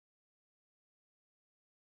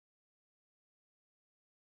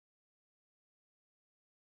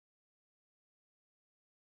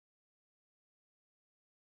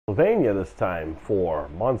Pennsylvania this time for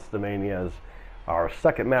Monster Mania as our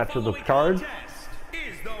second match of the card.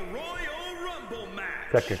 Is the Royal Rumble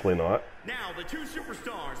match. Technically not. Now the two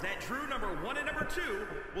superstars that drew number 1 and number 2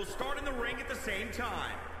 will start in the ring at the same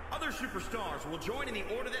time. Other superstars will join in the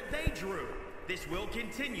order that they drew. This will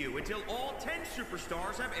continue until all 10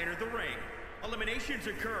 superstars have entered the ring. Eliminations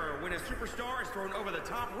occur when a superstar is thrown over the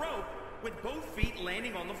top rope with both feet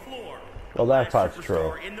landing on the floor. Well, that part's true. The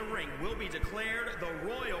superstar in the ring will be declared the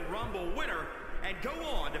Royal Rumble winner and go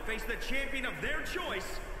on to face the champion of their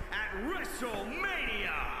choice at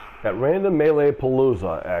WrestleMania. At Random Melee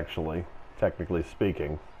Palooza, actually, technically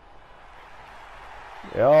speaking.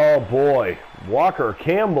 Oh boy, Walker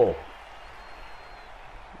Campbell,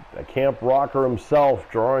 the Camp Rocker himself,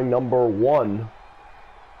 drawing number 1.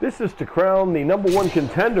 This is to crown the number 1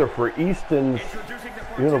 contender for Easton's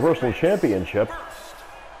Universal Championship. First,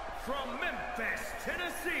 from Memphis,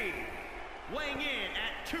 Tennessee, weighing in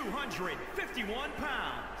at 251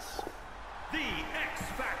 pounds, the X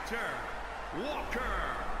Factor,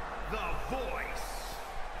 Walker, the Voice,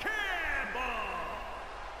 Campbell.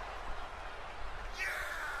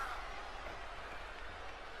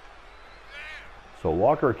 So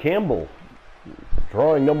Walker Campbell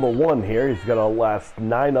drawing number 1 here. He's got to last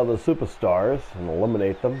 9 other superstars and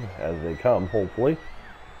eliminate them as they come, hopefully,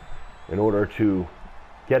 in order to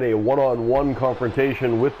get a one-on-one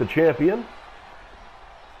confrontation with the champion.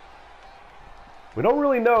 We don't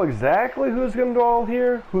really know exactly who's going to draw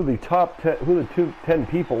here, who the top 10, who the 10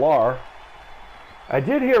 people are. I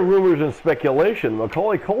did hear rumors and speculation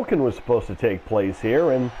Macaulay Culkin was supposed to take place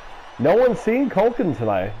here, and no one's seen Culkin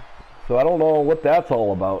tonight, so I don't know what that's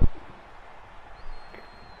all about.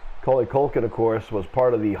 Macaulay Culkin, of course, was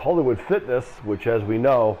part of the Hollywood Fitness, which, as we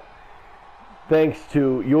know, thanks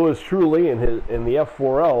to yours truly in the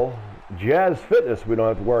F4L, Jazz Fitness, we don't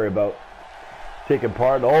have to worry about taking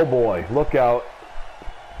part. Oh boy, look out.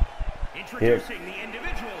 Introducing the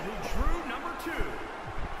individual who drew number 2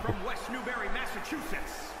 from West Newbury,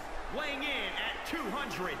 Massachusetts, weighing in at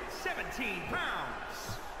 217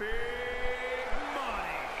 pounds. Big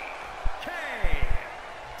money.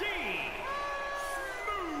 KD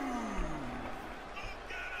Smooth.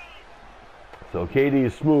 So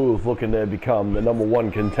KD Smooth looking to become the number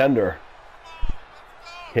 1 contender.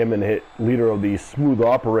 Him and leader of the Smooth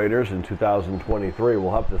Operators in 2023.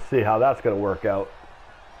 We'll have to see how that's going to work out.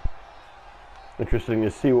 Interesting to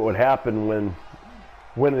see what would happen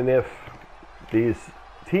when and if these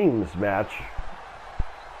teams match.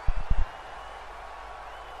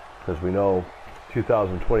 Because we know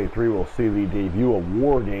 2023 will see the debut of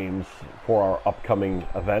War Games for our upcoming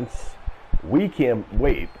events. We can't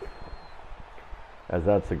wait, as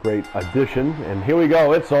that's a great addition. And here we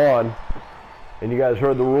go, it's on. And you guys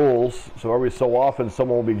heard the rules, so every so often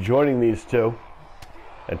someone will be joining these two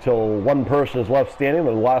until one person is left standing,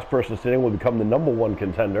 and the last person standing will become the number 1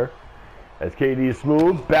 contender. As KD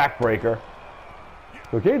Smooth, backbreaker.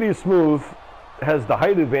 So KD Smooth has the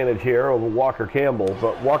height advantage here over Walker Campbell,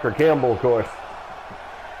 but Walker Campbell, of course,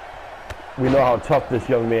 we know how tough this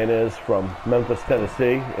young man is from Memphis,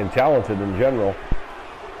 Tennessee, and talented in general.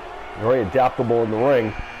 Very adaptable in the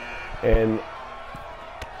ring. And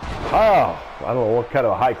I don't know what kind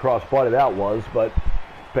of a high cross body that was, but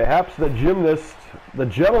perhaps the gymnast, the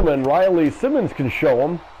gentleman, Riley Simmonds, can show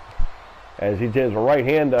him, as he did a right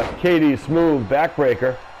hand to KD Smooth,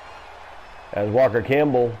 backbreaker, as Walker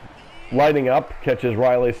Campbell lighting up, catches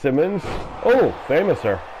Riley Simmonds. Oh,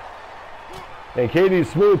 famouser. And KD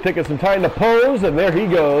Smooth taking some time to pose, and there he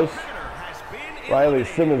goes. Riley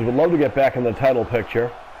Simmonds would love to get back in the title picture.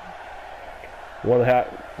 One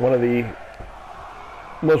of the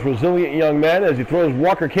most resilient young men as he throws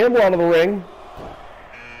Walker Campbell out of the ring.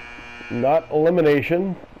 Not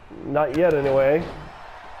elimination, not yet anyway.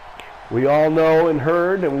 We all know and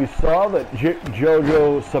heard and we saw that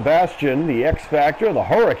JoJo Sebastian, the X Factor, the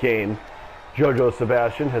Hurricane JoJo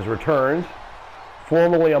Sebastian, has returned.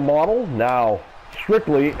 Formerly a model, now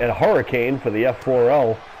strictly a Hurricane for the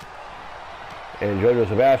F4L. And JoJo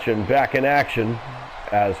Sebastian back in action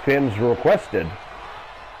as fans requested.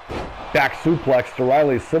 Back suplex to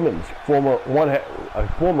Riley Simmonds, former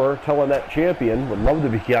Telenet champion, would love to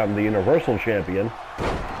become the Universal Champion,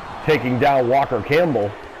 taking down Walker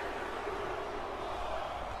Campbell.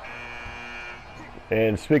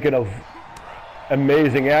 And speaking of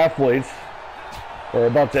amazing athletes, we're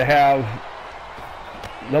about to have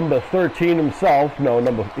number 13 himself.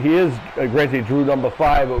 He is granted drew number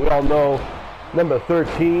 5, but we all know number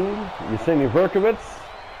 13, Eseniy Verkovits,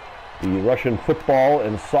 the Russian football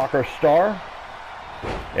and soccer star,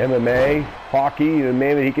 MMA, hockey, and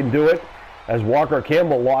maybe he can do it. as Walker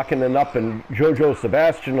Campbell locking it up and JoJo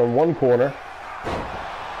Sebastian on one corner.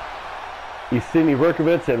 Eseniy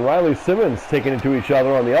Verkovits and Riley Simmonds taking it to each other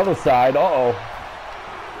on the other side. Uh-oh.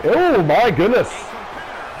 Oh, my goodness.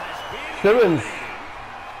 Simmonds.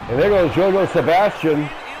 And there goes JoJo Sebastian.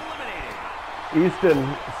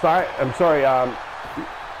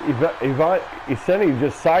 Eseniy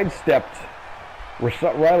just sidestepped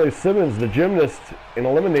Riley Simmonds, the gymnast, in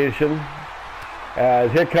elimination.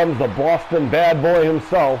 As here comes the Boston bad boy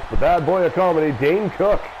himself, the bad boy of comedy, Dane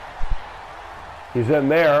Cook. He's in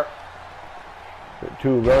there.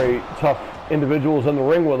 Two very tough individuals in the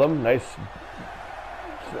ring with him. Nice.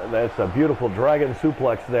 That's a beautiful dragon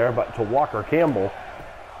suplex there, but to Walker Campbell.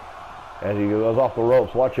 And he goes off the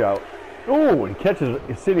ropes. Watch out. Ooh, and catches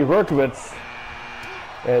Eseniy Verkovits.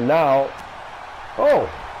 And now,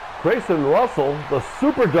 Grayson Russell, the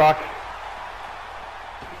Superduck.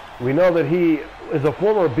 We know that he is a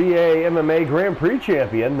former BA MMA Grand Prix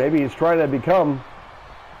champion. Maybe he's trying to become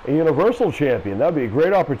a Universal champion. That would be a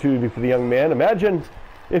great opportunity for the young man. Imagine,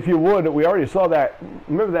 if you would, we already saw that.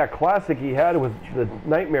 Remember that classic he had with the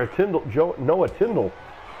Nightmare Noah Tyndall?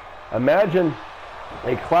 Imagine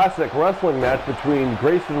a classic wrestling match between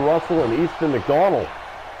Grayson Russell and Easton McDonald,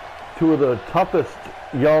 two of the toughest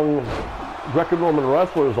young Greco-Roman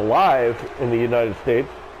wrestlers alive in the United States.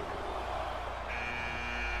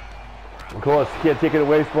 Of course, you can't take it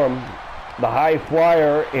away from the high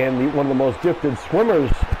flyer and one of the most gifted swimmers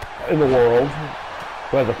in the world,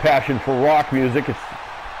 who has a passion for rock music. It's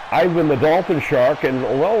Ivan the Dolphin Shark, and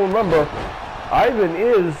well, remember, Ivan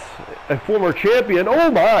is a former champion. Oh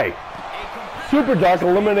my! Superduck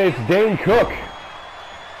eliminates Dane Cook.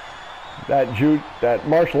 That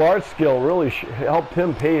martial arts skill really helped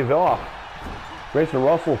him pave off. Grayson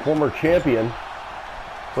Russell, former champion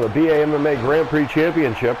for the BA MMA Grand Prix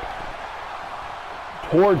Championship,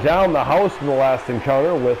 tore down the house in the last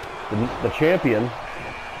encounter with the champion.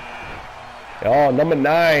 Oh, number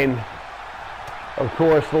 9, of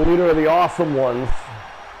course, the leader of the Awesome Ones.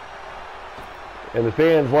 And the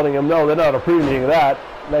fans letting him know they're not appreciating that.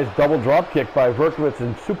 Nice double drop kick by Verkovits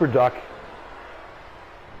and Superduck.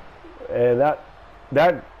 And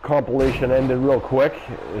that compilation ended real quick.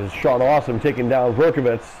 Is Sean Awesome taking down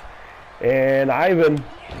Verkovits. And Ivan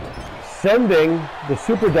sending the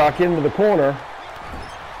Superduck into the corner.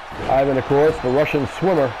 Ivan, of course, the Russian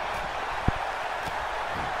swimmer.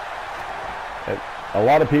 And a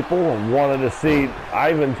lot of people wanted to see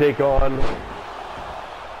Ivan take on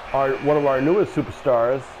one of our newest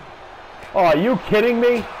superstars. Oh, are you kidding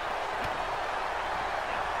me?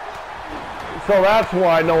 So that's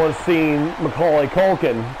why no one's seen Macaulay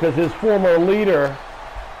Culkin, because his former leader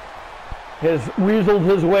has weaseled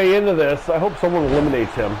his way into this. I hope someone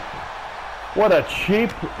eliminates him. What a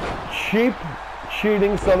cheap,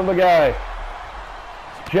 cheating son of a guy.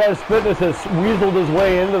 Jazz Fitness has weaseled his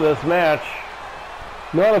way into this match.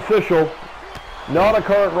 Not official, not a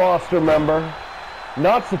current roster member,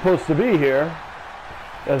 not supposed to be here.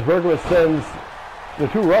 As Verkovits sends the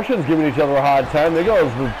two Russians giving each other a hard time. There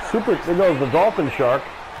goes the Dolphin Shark,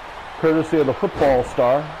 courtesy of the football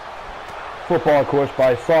star. Football, of course,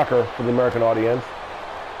 by soccer for the American audience.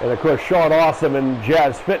 And of course, Sean Awesome and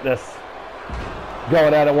Jazz Fitness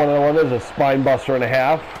going at it one-on-one. There's a spine buster and a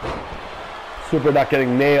half. Superduck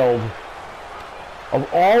getting nailed. Of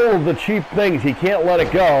all of the cheap things, he can't let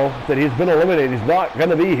it go that he's been eliminated. He's not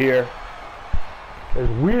going to be here. Has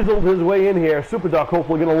weaseled his way in here. Superduck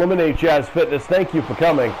hopefully going to eliminate Jazz Fitness. Thank you for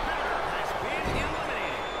coming.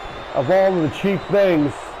 Of all of the cheap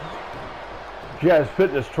things, Jazz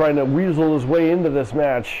Fitness trying to weasel his way into this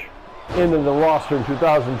match, into the roster in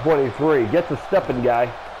 2023. Get to stepping, guy.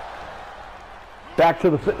 Back to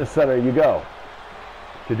the fitness center you go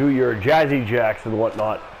to do your jazzy jacks and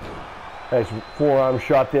whatnot. Nice forearm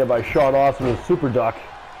shot there by Sean Awesome and Superduck.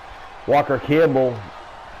 Walker Campbell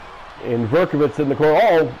and Verkovits in the corner.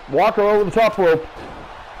 Oh, Walker over the top rope.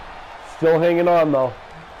 Still hanging on though.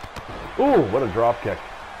 Ooh, what a drop kick.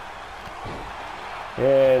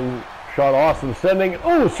 And Sean Awesome sending.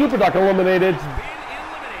 Ooh, Superduck eliminated.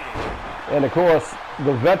 And of course,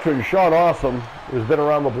 the veteran Sean Awesome, who's been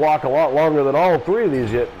around the block a lot longer than all three of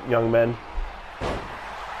these young men.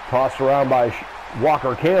 Tossed around by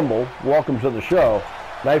Walker Campbell. Welcome to the show.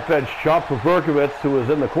 Knife edge chop for Verkovits, who was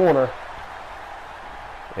in the corner.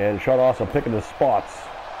 And Sean Awesome picking his spots.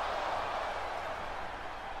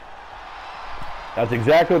 That's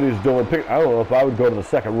exactly what he's doing. I don't know if I would go to the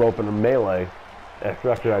second rope in a melee.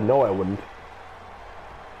 Actually, I know I wouldn't.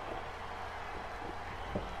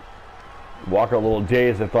 Walker a little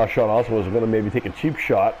dazed. I thought Sean Awesome was going to maybe take a cheap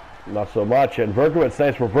shot. Not so much. And Verkovits,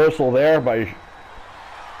 nice reversal there by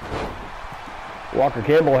Walker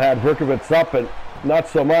Campbell had Verkovits up, and not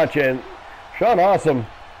so much. And Sean Awesome.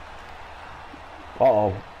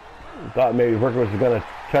 Uh-oh. Thought maybe Verkovits was going to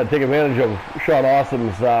try to take advantage of Sean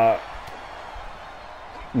Awesome's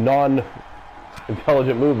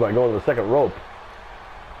non-intelligent move by going to the second rope.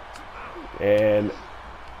 And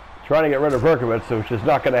trying to get rid of Verkovits, which is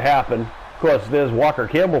not going to happen. Of course, there's Walker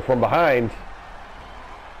Campbell from behind.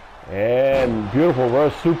 And beautiful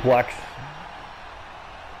reverse suplex.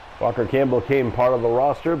 Walker Campbell came part of the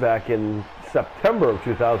roster back in September of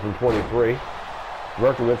 2023.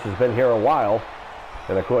 Verkovits has been here a while.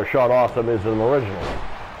 And of course, Sean Awesome is an original.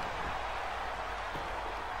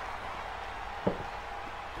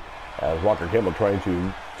 As Walker Campbell trying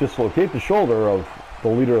to dislocate the shoulder of the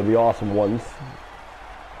leader of the Awesome Ones.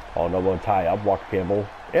 On elbow tie up, Walker Campbell,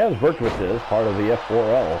 as Verkovits is, part of the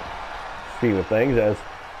F4L scheme of things, as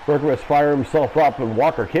Verkovits fire himself up and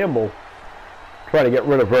Walker Campbell trying to get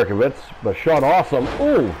rid of Verkovits, but Sean Awesome,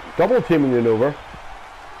 ooh, double teaming maneuver.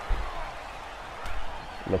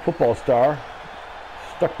 And the football star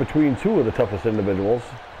stuck between two of the toughest individuals.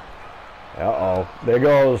 Uh-oh, there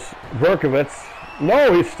goes Verkovits.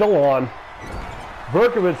 No, he's still on.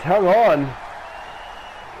 Verkovits hung on.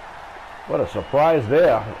 What a surprise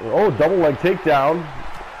there. Oh, double leg takedown.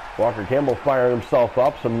 Walker Campbell firing himself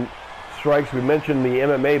up. Some strikes. We mentioned the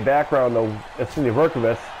MMA background of Eseniy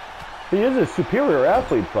Verkovits. He is a superior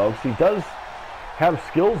athlete, folks. He does have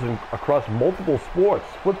skills across multiple sports.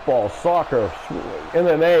 Football, soccer,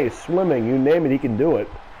 MMA, swimming, you name it, he can do it.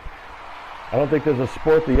 I don't think there's a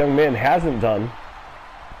sport the young man hasn't done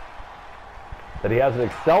that he hasn't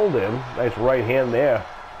excelled in. Nice right hand there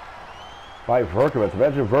by Verkovits.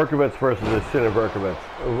 Imagine Verkovits versus Eseniy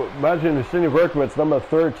Verkovits. Imagine Eseniy Verkovits, number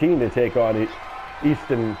 13, to take on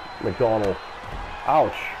Easton McDonald.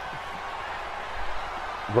 Ouch.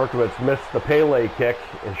 Verkovits missed the Pele kick,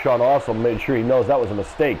 and Sean Awesome made sure he knows that was a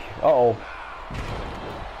mistake. Uh-oh.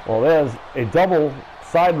 Well, there's a double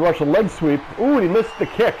side Russian leg sweep. Ooh, he missed the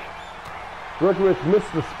kick. Verkovits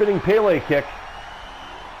missed the spinning Pele kick.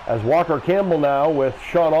 As Walker Campbell now with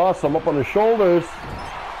Sean Awesome up on his shoulders.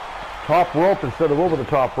 Top rope instead of over the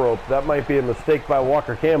top rope. That might be a mistake by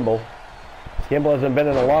Walker Campbell. Campbell hasn't been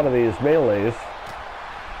in a lot of these melees,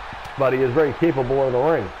 but he is very capable in the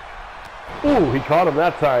ring. Ooh, he caught him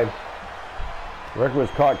that time. Verkovits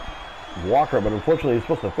caught Walker, but unfortunately he's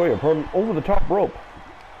supposed to throw you over the top rope.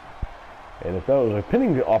 And if that was a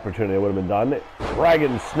pinning opportunity, it would have been done.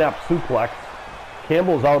 Dragon snap suplex.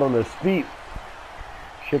 Campbell's out on his feet,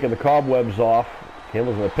 shaking the cobwebs off.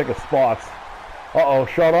 Campbell's going to pick his spots. Uh-oh,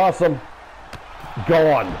 Sean Awesome,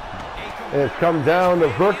 gone. And it's come down to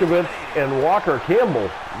Verkovits and Walker Campbell.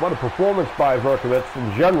 What a performance by Verkovits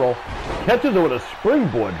in general. Catches it with a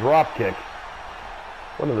springboard drop kick.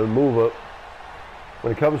 What a move.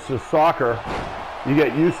 When it comes to soccer, you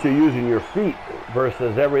get used to using your feet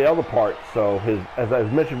versus every other part. So as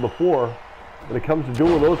I've mentioned before, when it comes to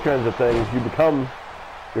doing those kinds of things,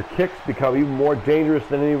 your kicks become even more dangerous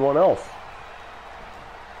than anyone else.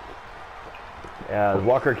 As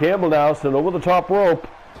Walker Campbell now sent over the top rope.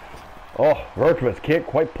 Oh, Verkovits can't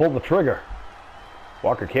quite pull the trigger.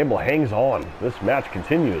 Walker Campbell hangs on. This match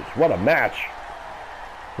continues. What a match.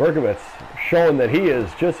 Verkovits showing that he is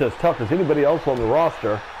just as tough as anybody else on the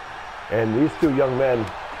roster. And these two young men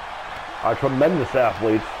are tremendous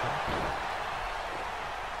athletes.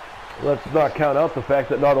 Let's not count out the fact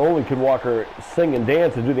that not only can Walker sing and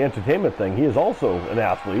dance and do the entertainment thing, he is also an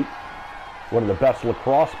athlete. One of the best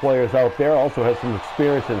lacrosse players out there. Also has some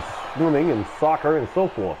experience in swimming and soccer and so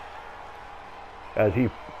forth. As he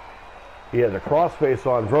has a crossface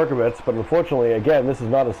on Verkovits, but unfortunately, again, this is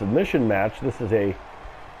not a submission match. This is a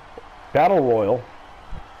battle royal,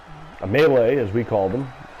 a melee, as we call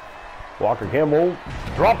them. Walker Campbell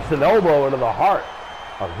drops an elbow into the heart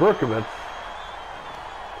of Verkovits.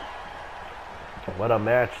 What a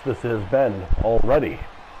match this has been already.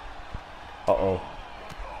 Uh-oh.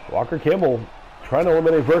 Walker Campbell trying to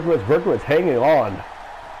eliminate Verkovits. Verkovits hanging on.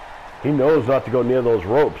 He knows not to go near those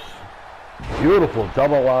ropes. Beautiful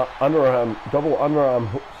double underarm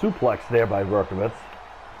suplex there by Verkovits.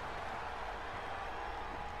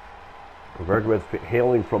 Verkovits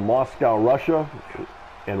hailing from Moscow, Russia,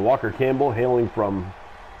 and Walker Campbell hailing from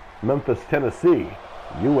Memphis, Tennessee,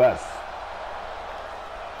 U.S.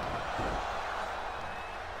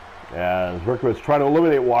 As Verkovits trying to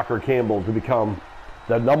eliminate Walker Campbell to become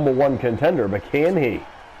the #1 contender, but can he?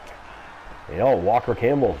 You know, Walker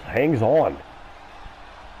Campbell hangs on.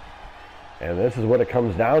 And this is what it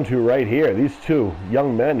comes down to right here. These two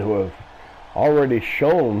young men who have already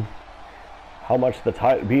shown how much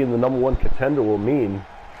being the #1 contender will mean.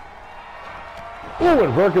 Ooh,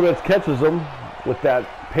 and Verkovits catches him. with that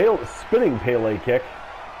spinning Pele kick.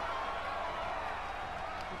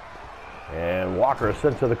 And Walker is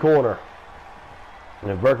sent to the corner.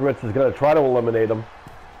 And Verkovits is going to try to eliminate him.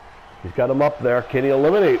 He's got him up there. Can he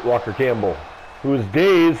eliminate Walker Campbell, who is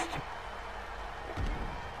dazed?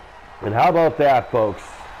 And how about that, folks?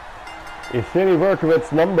 Eseniy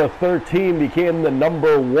Verkovits, number 13, became the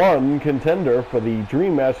number 1 contender for the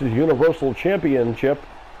Dream Masters Universal Championship.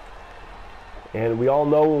 And we all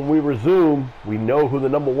know when we resume, we know who the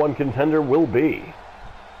number 1 contender will be.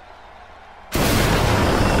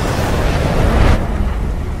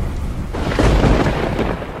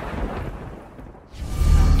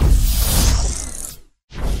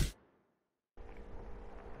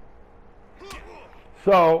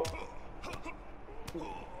 So,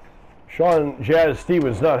 Sean Jazz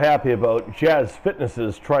Stevens not happy about Jazz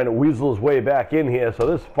Fitnesses trying to weasel his way back in here, so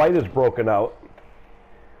this fight is broken out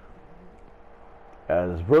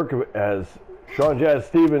as Sean Jazz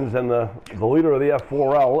Stevens and the leader of the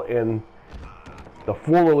F4L and the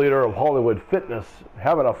former leader of Hollywood Fitness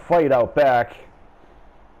having a fight out back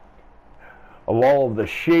of all of the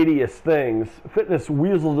shadiest things. Fitness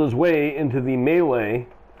weaseled his way into the melee,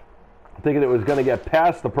 thinking it was going to get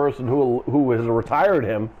past the person who has retired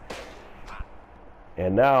him.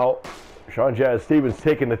 And now, Sean Jazz Stevens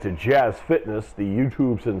taking it to Jazz Fitness, the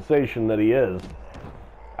YouTube sensation that he is.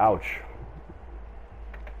 Ouch.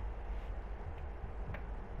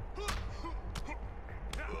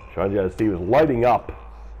 Sean Jazz Stevens lighting up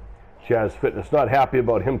Jazz Fitness, not happy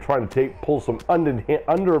about him trying to pull some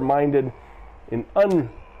undermined and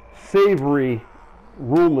unsavory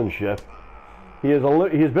rulemanship.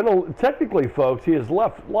 Technically, folks, he has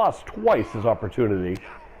lost twice his opportunity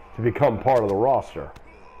to become part of the roster,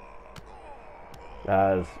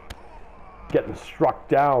 as getting struck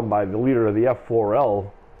down by the leader of the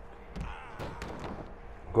F4L.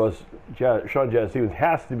 Of course, Sean Jazz Stevens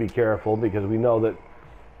has to be careful because we know that,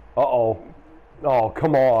 oh,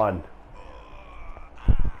 come on.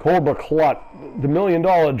 Cobra Clut, the $1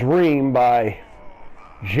 Million Dream by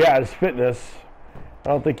Jazz Fitness. I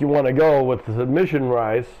don't think you want to go with the submission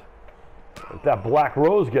rise. If that Black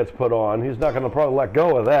Rose gets put on, he's not going to probably let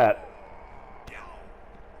go of that.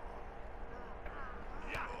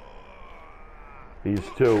 These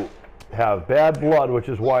two have bad blood, which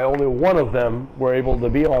is why only one of them were able to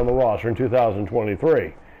be on the roster in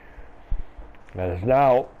 2023. And it's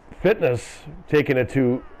now Fitness taking it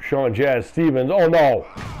to Sean Jazz Stevens. Oh no!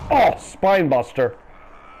 Oh, spine buster.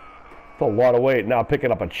 That's a lot of weight. Now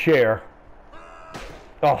picking up a chair.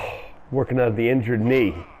 Oh, working on the injured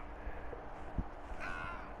knee.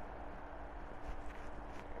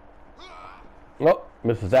 Oh,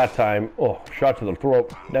 misses that time. Oh, shot to the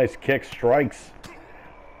throat. Nice kick, strikes.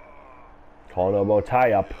 Calling elbow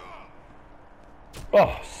tie up.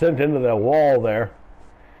 Oh, sent into the wall there.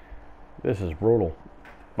 This is brutal.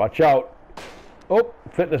 Watch out. Oh,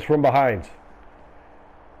 Fitness from behind.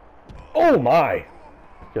 Oh my.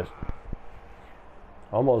 Just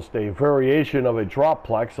almost a variation of a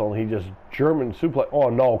droplex, only he just German suplex. Oh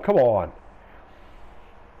no, come on.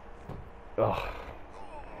 Ugh.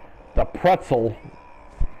 The pretzel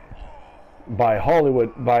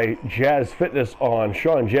by Jazz Fitness on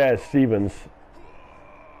Sean Jazz Stevens.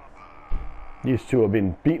 These two have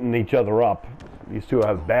been beating each other up. These two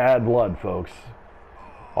have bad blood, folks.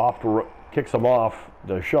 Kicks him off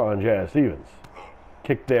to Sean Jazz Stevens.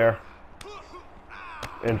 Kick there.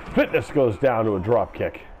 And Fitness goes down to a drop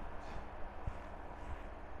kick.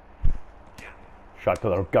 Shot to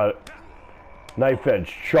the gut. Knife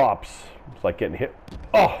edge chops. It's like getting hit.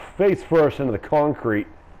 Oh, face first into the concrete.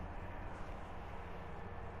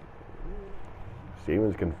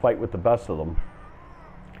 Stevens can fight with the best of them.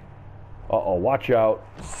 Uh-oh, watch out.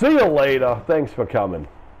 See you later. Thanks for coming.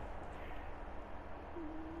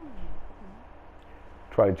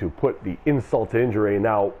 Trying to put the insult to injury.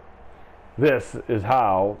 Now, this is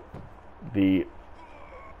how the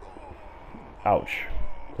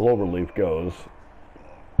cloverleaf goes.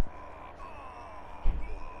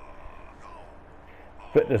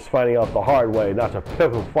 Fitness finding out the hard way not to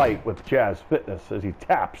pick a fight with Jazz Fitness as he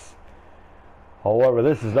taps. However,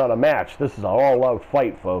 this is not a match. This is an all-out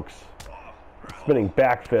fight, folks. Spinning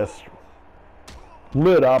back fist.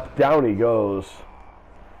 Lit up. Down he goes.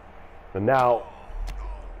 And now,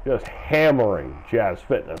 just hammering Jazz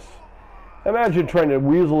Fitness. Imagine trying to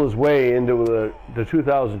weasel his way into the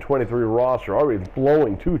 2023 roster, already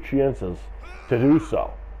blowing 2 chances to do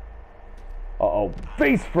so. Uh-oh.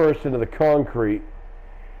 Face first into the concrete.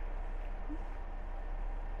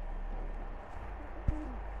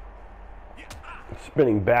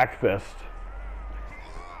 Spinning back fist.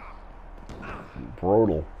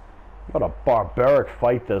 Brutal. What a barbaric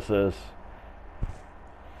fight this is.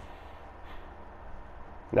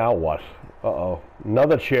 Now what? Uh-oh.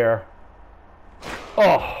 Another chair.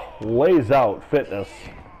 Oh, lays out Fitness.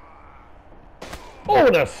 Oh,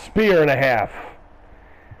 and a spear and a half.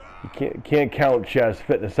 You can't count Chaz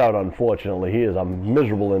Fitness out, unfortunately. He is a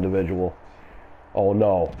miserable individual. Oh,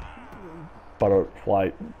 no.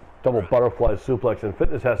 Butterfly. Double butterfly suplex, and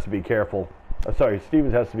Fitness has to be careful. Sorry,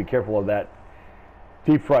 Stevens has to be careful of that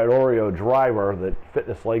deep fried Oreo driver that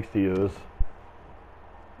Fitness likes to use.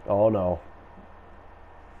 Oh, no.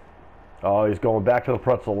 Oh, he's going back to the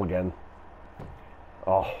pretzel again.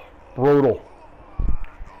 Oh, brutal.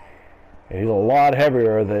 And he's a lot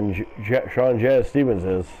heavier than Sean Jazz Stevens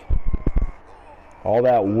is. All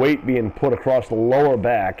that weight being put across the lower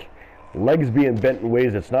back. Legs being bent in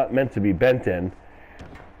ways it's not meant to be bent in.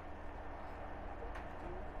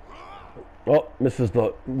 Oh, misses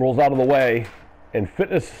the, rolls out of the way. And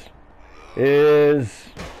Fitness is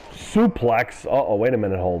suplex. Uh-oh, wait a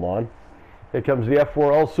minute, hold on. Here comes the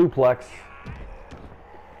F4L suplex.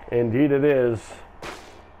 Indeed it is.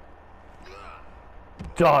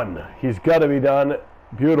 Done. He's got to be done.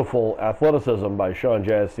 Beautiful athleticism by Sean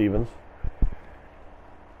Jazz Stevens.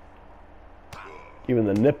 Even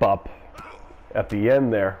the nip up at the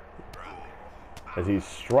end there, as he's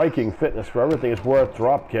striking Fitness for everything it's worth.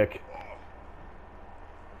 Drop kick.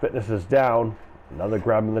 Fitness is down. Another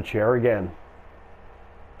grab in the chair again.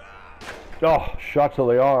 Oh, shot to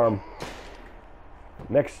the arm.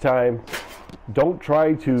 Next time, don't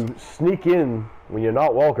try to sneak in when you're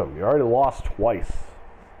not welcome. You already lost twice.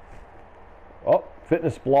 Oh,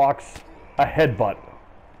 Fitness blocks a headbutt.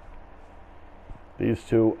 These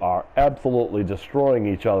two are absolutely destroying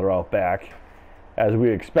each other out back, as we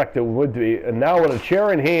expected would be. And now with a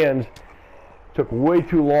chair in hand, took way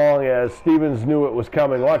too long as Stevens knew it was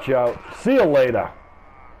coming. Watch out. See you later.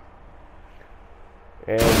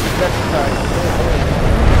 And next time.